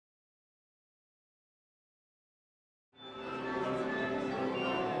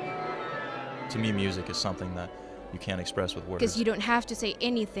To me, music is something that you can't express with words. Because you don't have to say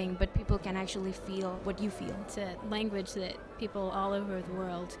anything, but people can actually feel what you feel. It's a language that people all over the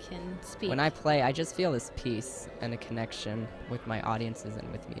world can speak. When I play, I just feel this peace and a connection with my audiences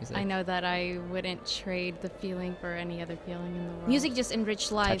and with music. I know that I wouldn't trade the feeling for any other feeling in the world. Music just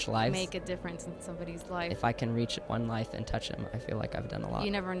enrich lives. Make a difference in somebody's life. If I can reach one life and touch them, I feel like I've done a lot.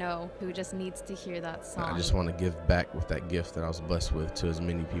 You never know who just needs to hear that song. I just want to give back with that gift that I was blessed with to as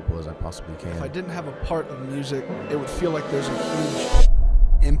many people as I possibly can. If I didn't have a part of music, it would feel like there's a huge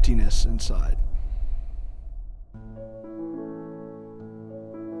emptiness inside.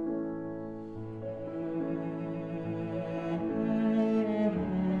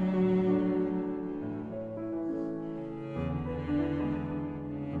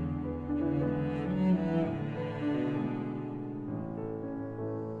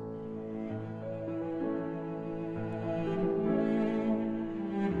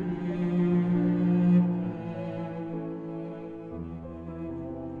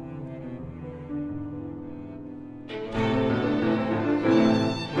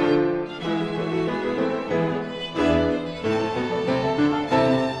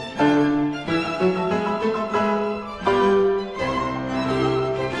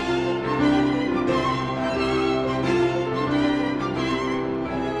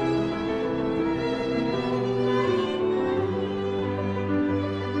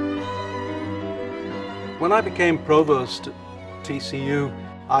 When I became provost at TCU,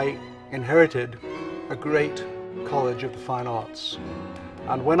 I inherited a great College of the Fine Arts.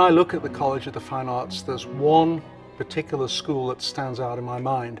 And when I look at the College of the Fine Arts, there's one particular school that stands out in my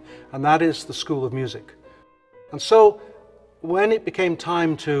mind, and that is the School of Music. And so when it became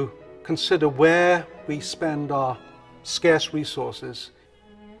time to consider where we spend our scarce resources,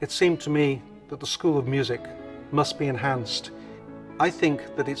 it seemed to me that the School of Music must be enhanced. I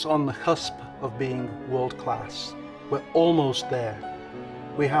think that it's on the cusp of being world-class. We're almost there.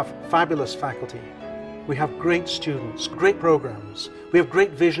 We have fabulous faculty. We have great students, great programs. We have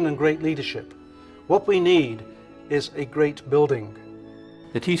great vision and great leadership. What we need is a great building.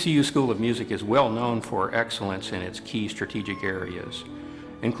 The TCU School of Music is well known for excellence in its key strategic areas,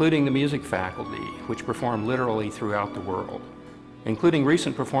 including the music faculty, which perform literally throughout the world, including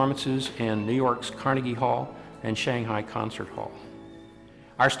recent performances in New York's Carnegie Hall and Shanghai Concert Hall.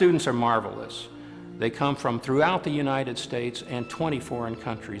 Our students are marvelous. They come from throughout the United States and 20 foreign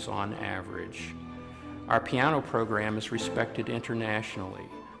countries on average. Our piano program is respected internationally.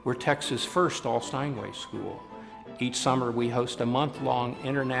 We're Texas' first all-Steinway school. Each summer we host a month-long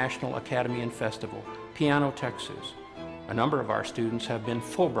International Academy and Festival, Piano Texas. A number of our students have been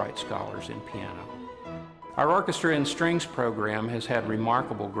Fulbright scholars in piano. Our orchestra and strings program has had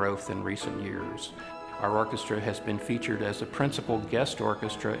remarkable growth in recent years. Our orchestra has been featured as a principal guest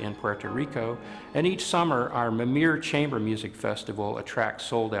orchestra in Puerto Rico, and each summer our Mimir Chamber Music Festival attracts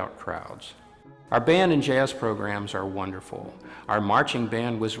sold-out crowds. Our band and jazz programs are wonderful. Our marching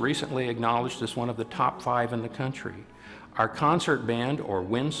band was recently acknowledged as one of the top 5 in the country. Our concert band, or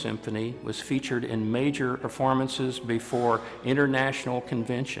Wind Symphony, was featured in major performances before international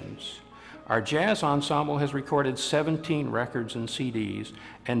conventions. Our jazz ensemble has recorded 17 records and CDs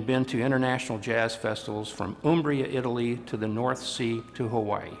and been to international jazz festivals from Umbria, Italy to the North Sea to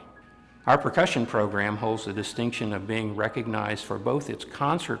Hawaii. Our percussion program holds the distinction of being recognized for both its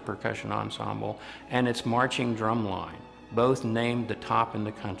concert percussion ensemble and its marching drum line, both named the top in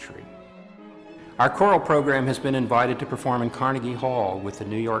the country. Our choral program has been invited to perform in Carnegie Hall with the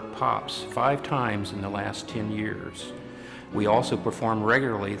New York Pops 5 times in the last 10 years. We also perform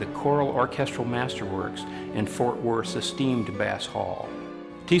regularly the choral orchestral masterworks in Fort Worth's esteemed Bass Hall.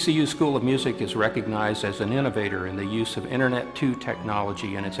 TCU School of Music is recognized as an innovator in the use of Internet 2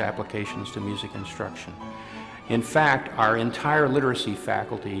 technology and its applications to music instruction. In fact, our entire literacy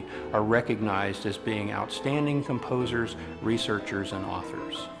faculty are recognized as being outstanding composers, researchers, and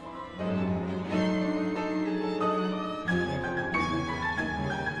authors.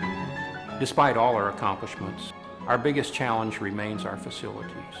 Despite all our accomplishments, our biggest challenge remains our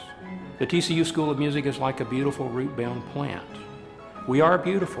facilities. The TCU School of Music is like a beautiful root-bound plant. We are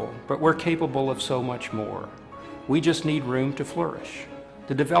beautiful, but we're capable of so much more. We just need room to flourish.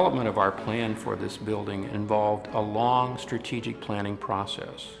 The development of our plan for this building involved a long strategic planning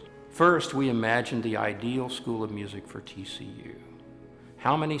process. First, we imagined the ideal School of Music for TCU.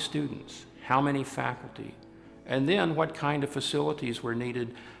 How many students? How many faculty? And then what kind of facilities were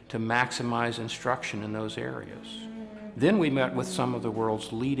needed to maximize instruction in those areas. Then we met with some of the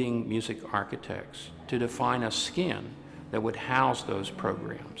world's leading music architects to define a skin that would house those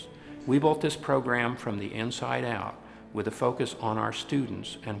programs. We built this program from the inside out with a focus on our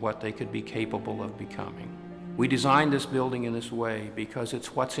students and what they could be capable of becoming. We designed this building in this way because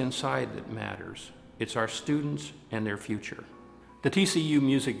it's what's inside that matters. It's our students and their future. The TCU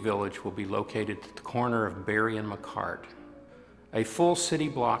Music Village will be located at the corner of Berry and McCart, a full city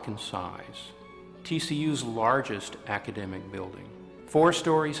block in size, TCU's largest academic building, 4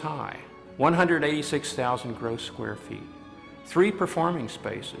 stories high, 186,000 gross square feet, 3 performing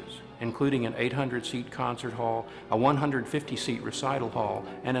spaces, including an 800-seat concert hall, a 150-seat recital hall,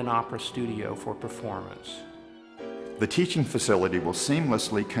 and an opera studio for performance. The teaching facility will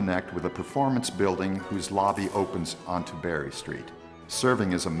seamlessly connect with a performance building whose lobby opens onto Berry Street,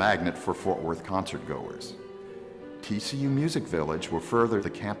 serving as a magnet for Fort Worth concertgoers. TCU Music Village will further the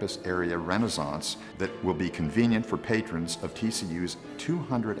campus area renaissance that will be convenient for patrons of TCU's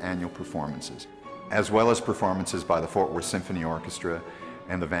 200 annual performances, as well as performances by the Fort Worth Symphony Orchestra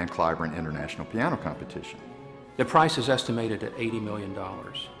and the Van Cliburn International Piano Competition. The price is estimated at $80 million,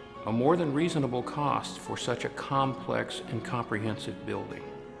 a more than reasonable cost for such a complex and comprehensive building.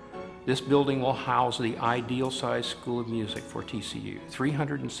 This building will house the ideal-sized School of Music for TCU,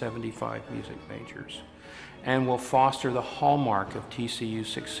 375 music majors, and will foster the hallmark of TCU's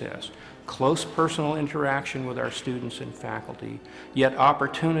success, close personal interaction with our students and faculty, yet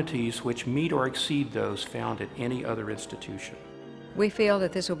opportunities which meet or exceed those found at any other institution. We feel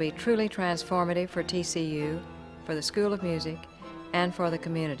that this will be truly transformative for TCU, for the School of Music, and for the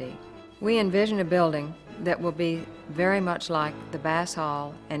community. We envision a building that will be very much like the Bass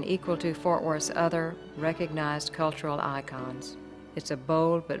Hall and equal to Fort Worth's other recognized cultural icons. It's a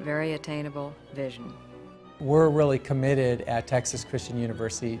bold but very attainable vision. We're really committed at Texas Christian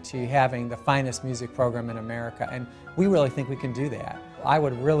University to having the finest music program in America, and we really think we can do that. I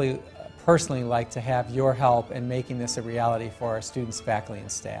would really personally like to have your help in making this a reality for our students, faculty,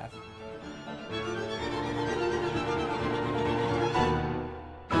 and staff.